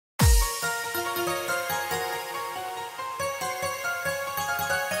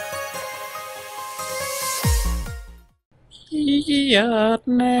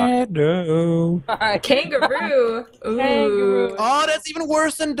Kangaroo. Ooh. Oh, that's even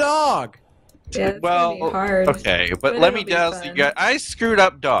worse than dog. Yeah, it's gonna be hard. Okay, but let me dazzle you guys. I screwed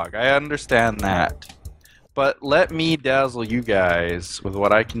up dog. I understand that. But let me dazzle you guys with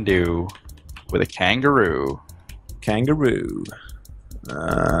what I can do with a kangaroo. Kangaroo.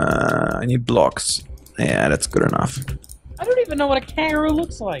 I need blocks. Yeah, that's good enough. I don't even know what a kangaroo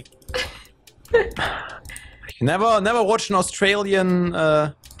looks like. Never watched an Australian.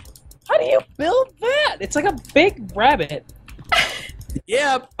 How do you build that? It's like a big rabbit.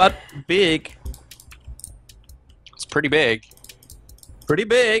 Yeah, but big. It's pretty big. Pretty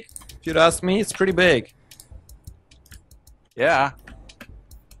big. If you'd ask me, it's pretty big. Yeah.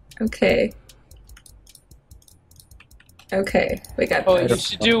 Okay. Okay, we got Oh, you this.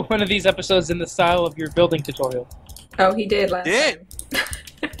 should do one of these episodes in the style of your building tutorial. Oh, he did last time.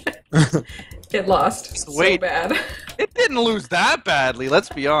 It lost so bad. It didn't lose that badly, let's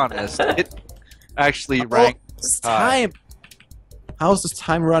be honest. It actually ranked time. How's this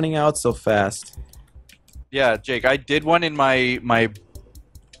time running out so fast? Yeah, Jake, I did one in my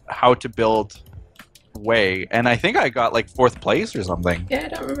how to build way, and I think I got like 4th place or something. Yeah, I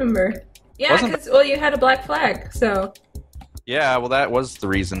don't remember. Yeah, because, well, you had a black flag, so... Yeah, well, that was the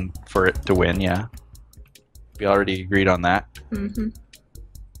reason for it to win, yeah. We already agreed on that. Mm-hmm.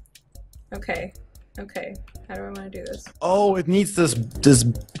 Okay. Okay. How do I want to do this? Oh, it needs this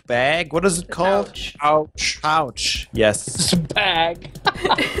bag. What is it called? Pouch. Ouch. Pouch. Yes. It's a bag.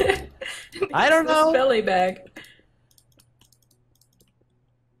 I don't know. Belly bag.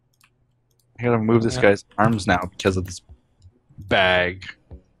 I gotta move this guy's arms now because of this bag.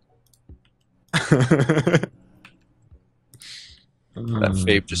 That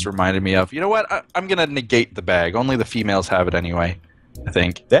Fabe just reminded me of. You know what? I'm gonna negate the bag. Only the females have it anyway, I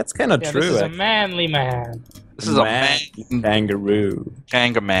think. That's kind of true. This is a manly man. This is a man kangaroo.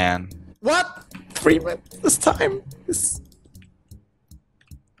 Kanga man. What? 3 minutes this time?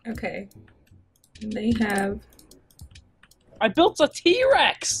 Okay. And they have... I built a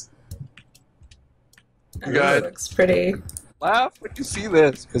T-Rex! Oh, God. that looks pretty... Laugh when you see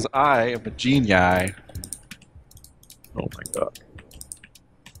this, because I am a genii. Oh my god.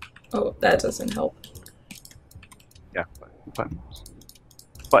 Oh, that doesn't help. Yeah, button.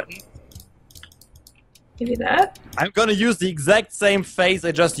 Maybe that? I'm gonna use the exact same face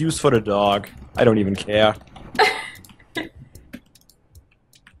I just used for the dog. I don't even care.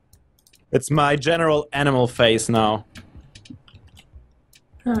 It's my general animal face now.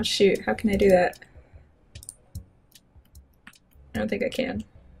 Oh shoot, how can I do that? I don't think I can.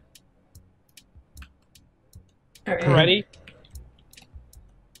 Alright. Ready?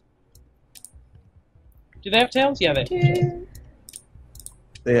 Do they have tails? Yeah, they do.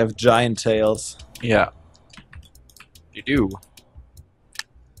 They have giant tails. Yeah. You do.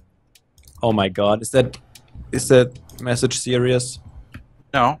 Oh my god, is that message serious?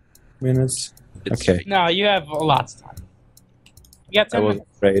 No. Minutes? It's- Okay. No, you have lots of time. You got I 10 was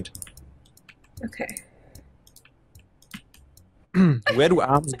minutes. afraid. Okay. Where do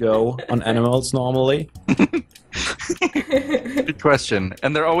arms go on animals normally? Good question.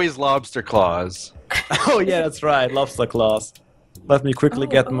 And they're always lobster claws. Oh yeah, that's right, lobster claws. Let me quickly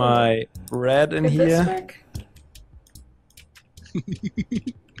get my bread in Did this here. work?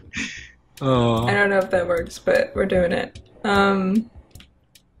 Oh. I don't know if that works, but we're doing it. I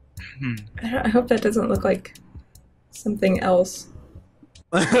hope that doesn't look like something else.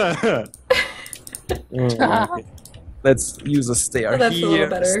 Okay. Let's use a stair Oh, that's a little here,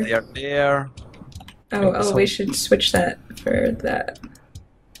 better. stair there. Oh, we should switch that for that.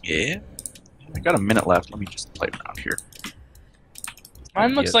 Yeah. I got a minute left. Let me just play around here.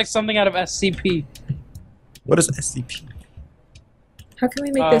 Mine looks like something out of SCP. What is SCP? How can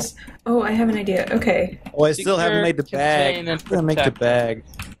we make this? Oh, I have an idea. Okay. Oh, I still haven't made the bag. Contain I'm and gonna make the protect. bag.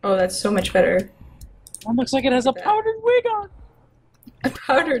 Oh, that's so much better. Mine looks like it has a powdered wig on. A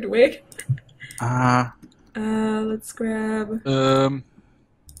powdered wig. Uh, Let's grab.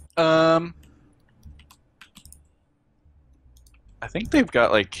 I think they've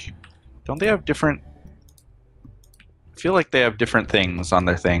got like, don't they have different? I feel like they have different things on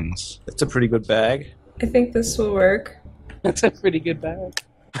their things. It's a pretty good bag. I think this will work. That's a pretty good bag.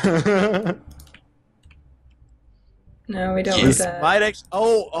 No, we don't want This that. might actually.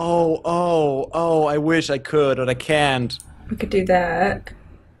 Oh! I wish I could, but I can't. We could do that.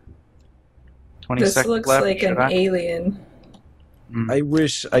 20 This seconds looks left. like Should an I? alien. I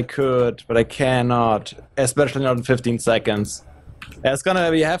wish I could, but I cannot. Especially not in 15 seconds. That's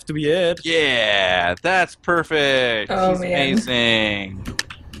gonna have to be it. Yeah, that's perfect. Oh, He's man. amazing.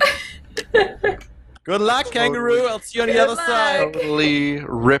 Good luck, Kangaroo. I'll see you on the other side. Totally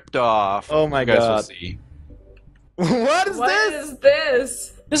ripped off. Oh my You guys will god. see. What is What this? is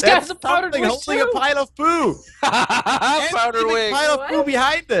this? This That's guy's a powdered something wish holding a too. pile of poo. Powder And a wig. pile of poo What?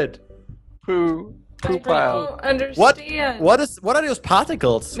 behind it. Poo. Poo I pile. don't understand. What are those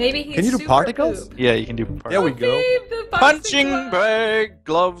particles? Maybe he's Can you do super particles? poop. Yeah, you can do part. There we Oh, go. babe, the boxing Punching glove. bag,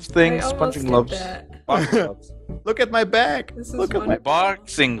 gloves, things, I almost punching did gloves. that. Boxing gloves. Look at my bag. This is Look at my wonderful.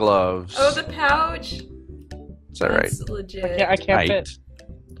 Boxing gloves. Oh, the pouch. Is that right? That's legit. Yeah, I can't Right. fit.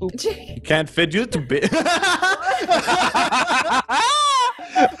 You can't fit you too big.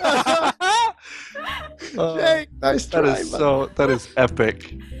 Jake, nice That try, is man. so. That is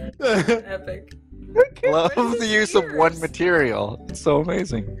epic. Epic. Love What is the his use of one ears? material. It's so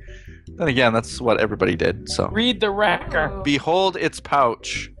amazing. Then again, that's what everybody did. So Read the racker. Oh, behold its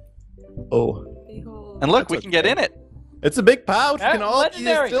pouch, Oh, behold. and look, That's we can get in it. it's a big pouch. Yeah, You can all eat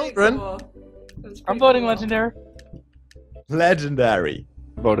legendary. his children. Cool. That's I'm pretty voting cool. legendary. Legendary.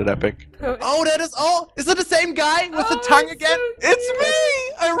 Voted epic. Oh, that is all. Is it the same guy with the Oh, tongue it's again? so It's me!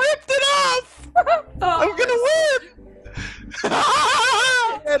 I ripped it off! Oh, I'm gonna Look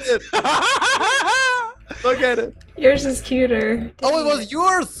at it. win! Look at it. Yours is cuter. Oh, it was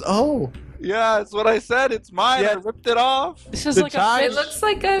yours. Oh. Yeah, that's what I said. It's mine. I Yeah. ripped it off. This is The like time- a It fish. looks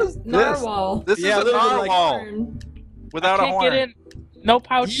like a narwhal. This Yeah, is a a little bit like- narwhal Horn. without a I can't horn. get in. No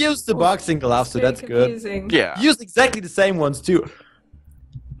pouch. He used the boxing gloves, so Very that's good. confusing. Yeah. He used exactly the same ones too.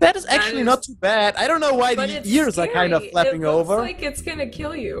 That is actually is- not too bad. I don't know why But the it's ears are kind of scary. flapping it looks over. like it's gonna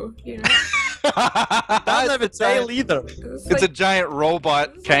kill you. You know. Doesn't have a tail either. It's, It's a like, giant robot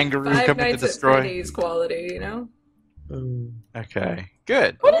it's like kangaroo Five coming to Nights at destroy. Freddy's quality. You know. Okay,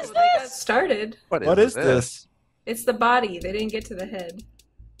 good. What is They got this? started. What is this? It's the body. They didn't get to the head.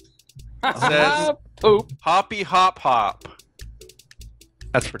 Says- Poop. Hoppy hop hop.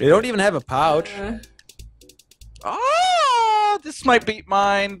 That's pretty. They don't even have a pouch. Oh, this might beat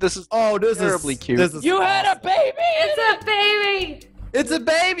mine. This is Oh, this terribly is cute. This is You had a baby. It's a baby. It's a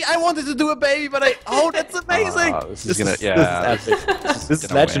baby. I wanted to do a baby, but I. Oh, that's amazing. This is gonna. Yeah. This is epic. This is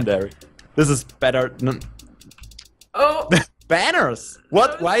gonna win. legendary. This is better. Oh. Banners.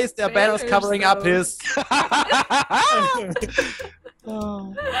 What? Those Why is there banners banners, covering up though. his?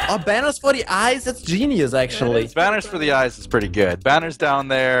 Oh, banners for the eyes. That's genius, actually. is- Banners for the eyes is pretty good. Banners down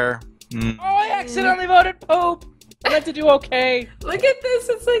there. Oh, I accidentally voted poop. I meant to do okay. Look at this.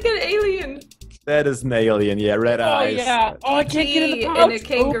 It's like an alien. That is an alien. Yeah, red Oh eyes. yeah. Oh, I can't get in the He pouch. and a Poop.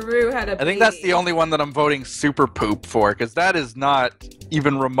 kangaroo had a I think that's baby. the only one that I'm voting super poop for, because that is not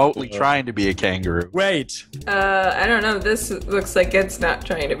even remotely trying to be a kangaroo. Wait. I don't know. This looks like it's not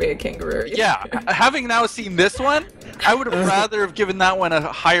trying to be a kangaroo. Yeah, having now seen this one, I would have rather have given that one a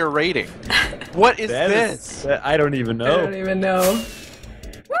higher rating. What is That this? I don't even I don't know. even know.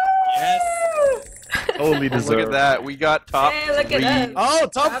 Yes. Totally Look deserved. at that. We got top Hey, look three. at us. Oh,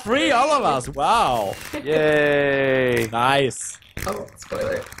 top Top 3, three. all of us. Wow. Yay. Nice. Oh,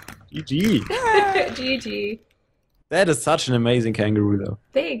 spoiler. GG. GG. That is such an amazing kangaroo, though.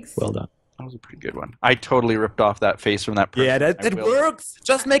 Thanks. Well done. That was a pretty good one. I totally ripped off that face from that person. Yeah, that I will. works.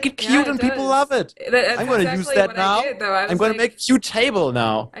 Just make it cute it and people does. love it. That's I'm gonna use exactly that what now. I did, though. I was I'm going like, to make a cute table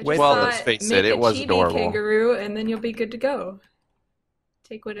now. I just Wait, Well, thought, let's face make it, it was chibi adorable. kangaroo, and then you'll be good to go.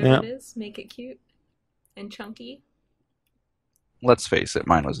 Take whatever Yeah. it is, make it cute and chunky. Let's face it,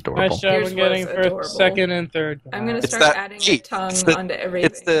 mine was adorable. Nice job Yours in getting was first, adorable. second, and third. I'm gonna It's start that adding a cheek. tongue It's the- onto everything.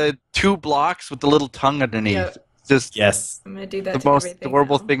 It's the 2 blocks with the little tongue underneath. Yep. Just yes. I'm gonna do that. the to most everything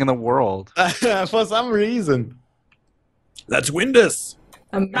adorable now. thing in the world. For some reason. Let's win this.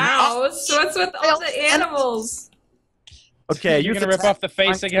 A mouse. What's with all the animals? Okay, You're gonna rip off the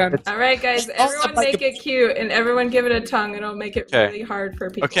face again. All right, guys. It's also Everyone like make a- it cute, and everyone give it a tongue. It'll make it Okay. really hard for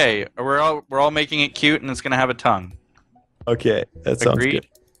people. Okay, we're all making it cute, and it's gonna have a tongue. Okay, that sounds Agreed?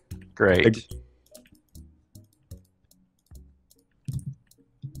 good. Great.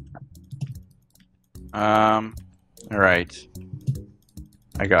 All right.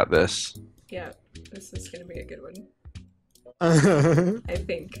 I got this. Yeah, this is gonna be a good one. I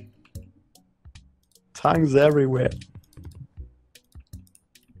think. Tongues everywhere.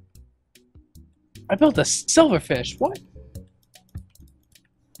 I built a silverfish. What?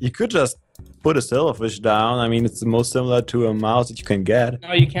 You could just put a silverfish down. I mean, it's the most similar to a mouse that you can get.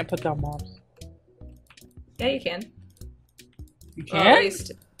 No, you can't put down mobs. Yeah, you can. You Well, can't? at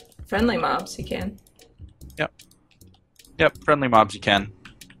least friendly mobs, you can. Yep, friendly mobs you can.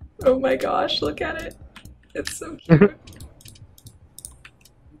 Oh my gosh, look at it. It's so cute.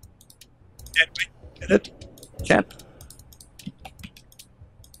 Get it? Can't.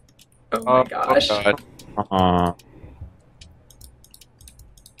 Oh my gosh. God.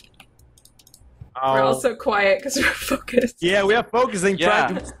 We're all so quiet because we're focused. Yeah, we are focusing, Yeah.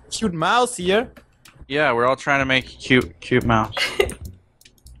 trying to cute mouse here. Yeah, we're all trying to make cute mouse.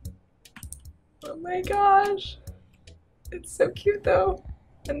 Oh my gosh. It's so cute though.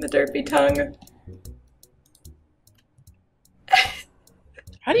 And the derpy tongue.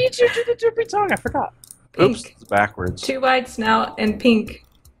 How do you do the drippy tongue? I forgot. Pink. Oops, it's backwards. 2 wide snout and pink.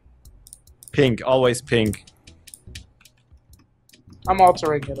 Pink, always pink. I'm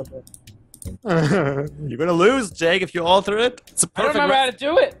altering it a bit. You're gonna lose, Jake, if you alter it. It's a I don't perfect. remember how to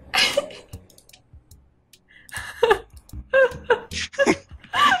do it.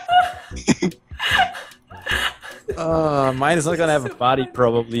 Mine is not gonna have a body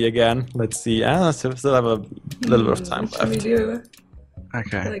probably again. Let's see. Still have a little bit of time What should we left. do? I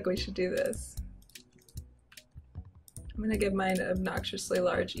Okay. feel like we should do this. I'm gonna give mine obnoxiously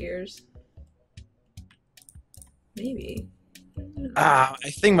large ears. Maybe. I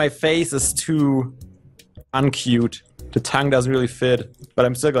think my face is too uncute. The tongue doesn't really fit, but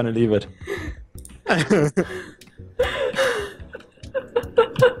I'm still gonna leave it.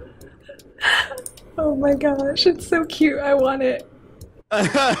 Oh my gosh, it's so cute. I want it.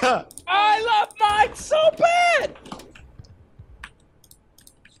 I love mine so bad.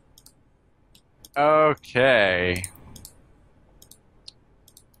 Okay.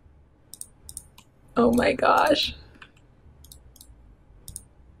 Oh my gosh.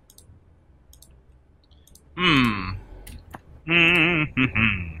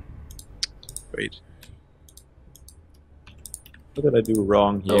 Wait. What did I do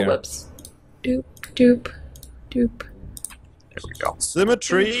wrong Oh, here? whoops. Doop, doop, doop, There we go.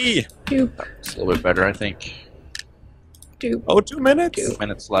 Symmetry! doop, It's a little bit better, I think. doop. Oh, 2 minutes? 2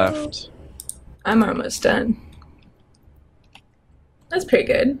 minutes left. I'm almost done. That's pretty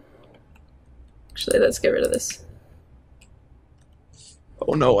good. Actually, let's get rid of this.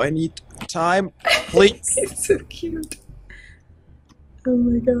 Oh no, I need time. Please. It's so cute. Oh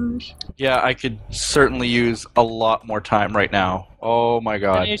my gosh. Yeah, I could certainly use a lot more time right now. Oh my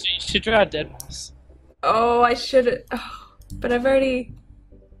god. You should draw a dead mouse. Oh, I should. Oh, but I've already.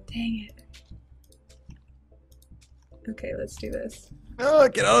 Dang it. Okay, let's do this. Oh,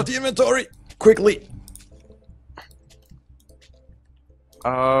 get out of the inventory! Quickly!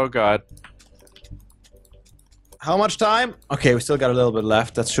 Oh god. How much time? Okay, we still got a little bit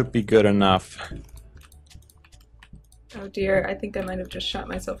left. That should be good enough. Oh dear, I think I might have just shot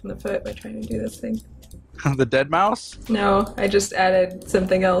myself in the foot by trying to do this thing. The dead mouse? No, I just added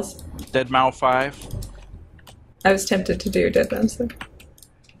something else. Dead mouse 5. I was tempted to do Dead Mouse though.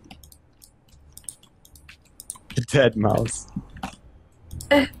 Dead mouse.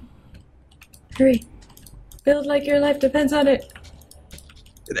 Hurry. Build like your life depends on it.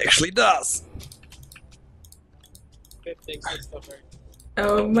 It actually does.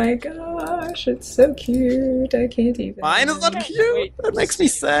 Oh my gosh, it's so cute. I can't even. Mine is not cute. That makes me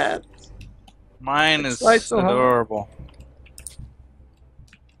sad. Mine is Right, so how- adorable.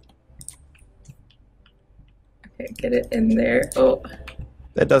 Okay, get it in there. Oh,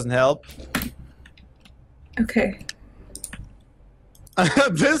 That doesn't help. okay.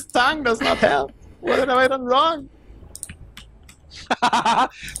 This tongue does not help. What have I done wrong?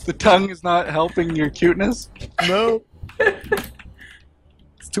 The tongue is not helping your cuteness? No.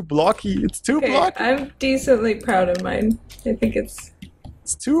 It's too blocky. It's too Okay, blocky. I'm decently proud of mine. I think it's.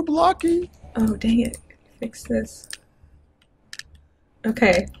 It's too blocky. Oh, dang it. Fix this.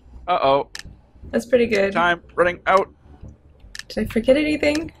 Okay, Uh-oh. that's pretty good. Time running out. Did I forget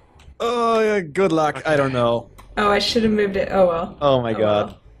anything? Oh, yeah, good luck. I don't know. Oh, I should have moved it. Oh well. Oh my Oh, god.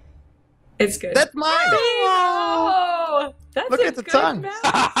 well. It's good. That's mine! Oh, that's Look a at the good tongue. mouse.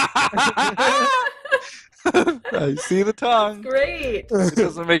 I see the tongue. Great. It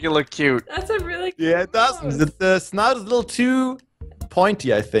doesn't make it look cute. That's a really good Yeah, it doesn't. mouse. The snout is a little too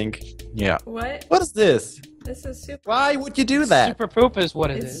pointy, I think. Yeah. What? What is this? This is super. Why would you do that? Super poop is what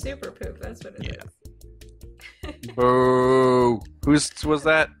it It's is. super poop. That's what it is. Yeah. Boo. Whose was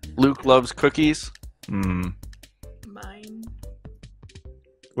that? Luke loves cookies? Hmm. Mine.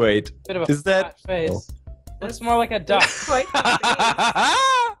 Wait, Bit of a is that- flat face. Looks more like a duck. That's quite the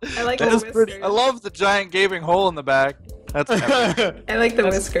face. I like That the is pretty- whiskers. I love the giant gaping hole in the back. That's epic. I like the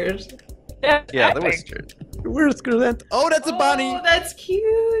That's- whiskers. Yeah, the epic. whiskers. Where's Grant? Oh, that's a bunny! Oh, that's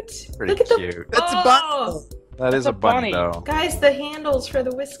cute. Pretty Look at the. cute. That's a Oh, That is That's a a bunny, bunny. though. guys, the handles for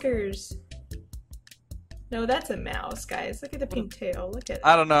the whiskers. No, that's a mouse, guys. Look at the pink tail. Look at it.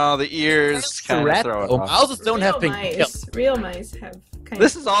 I don't know. The ears It's a kind of rat. throw it Oh, off. mouses don't have Real pink mice. tails. Real mice have kind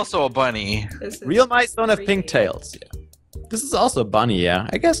This of. is also a bunny. This is Real mice don't have pink creepy. tails. Yeah. This is also a bunny, yeah.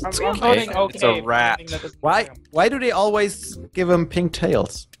 I guess it's I'm okay. voting okay. It's a for rat. anything that doesn't Why? count. Why do they always give them pink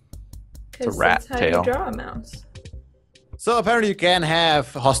tails? It's a rat that's how tail. you draw a mouse. So apparently you can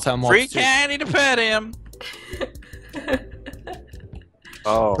have hostile mobs Free too. candy to pet him.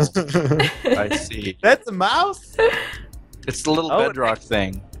 Oh, I see. That's a mouse? It's the little Oh. bedrock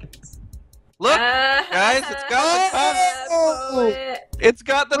thing. Look, guys, it's got Poet. it's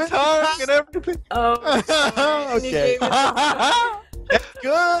got the Where's the tongue mouse? and everything. Oh, and you Okay. gave it the- That's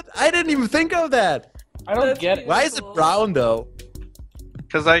good. I didn't even think of that. I don't That's get it. Why is it brown though?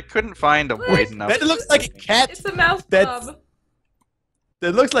 Because I couldn't find a What? wide enough. That looks like a cat. It's a mouse That's- blob.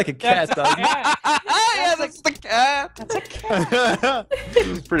 That looks like a cat, That's a doesn't cat. Yeah, that's the cat. That's a cat.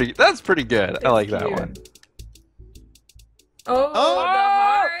 it? That's pretty good. I like that cute. one. Oh, Oh. the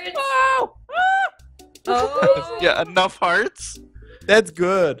hearts. Oh! Oh. Yeah, enough hearts. That's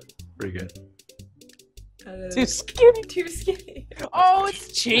good. Pretty good. Too skinny. Too skinny. Oh,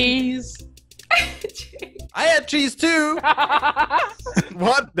 it's cheese. I had cheese too.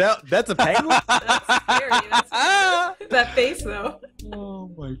 What? That's a penguin? That's scary. That's scary. That face, though. Oh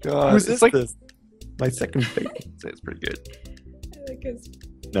my god. Who's It's like this? My second favorite. it's pretty good. I like his-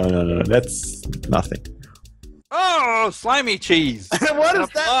 No. That's nothing. Oh, slimy cheese. What is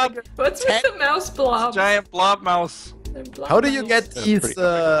A that? blob- What's with the mouse blob? Giant blob mouse. The blob How do you mouse. get That's these? pretty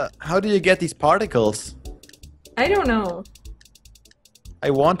How do you get these particles? I don't know. I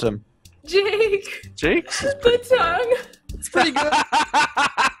want them. Jake, Jake's is the tongue. It's pretty good.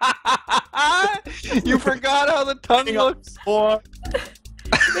 You forgot how the tongue Hang on. looks. Or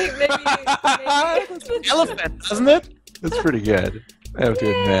Maybe elephant, doesn't it? That's pretty good. I have to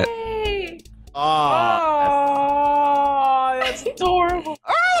admit. Yay! Ah, Oh, that's adorable.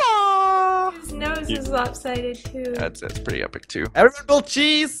 Oh! His nose is lopsided too. That's pretty epic too. everyone built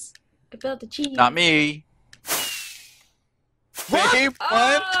cheese. I built a cheese. Not me. What? Babe,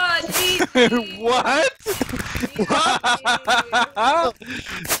 what? Oh, cheese. What?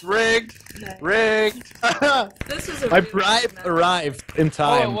 Rigged. Rigged. This was a My really bribe good map. arrived in Oh,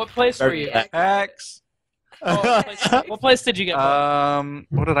 time. what place were you? Yeah. Hacks. What place did you get?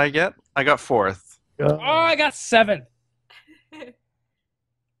 What did I get? I got fourth. Oh, I got 7.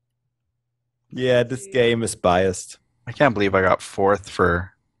 Yeah, this game is biased. I can't believe I got fourth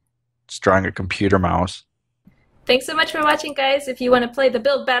for just drawing a computer mouse. Thanks so much for watching, guys. If you want to play the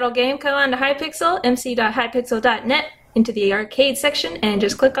Build Battle game, come on to Hypixel, mc.hypixel.net, into the arcade section, and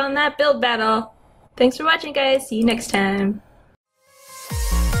just click on that Build Battle. Thanks for watching, guys. See you next time.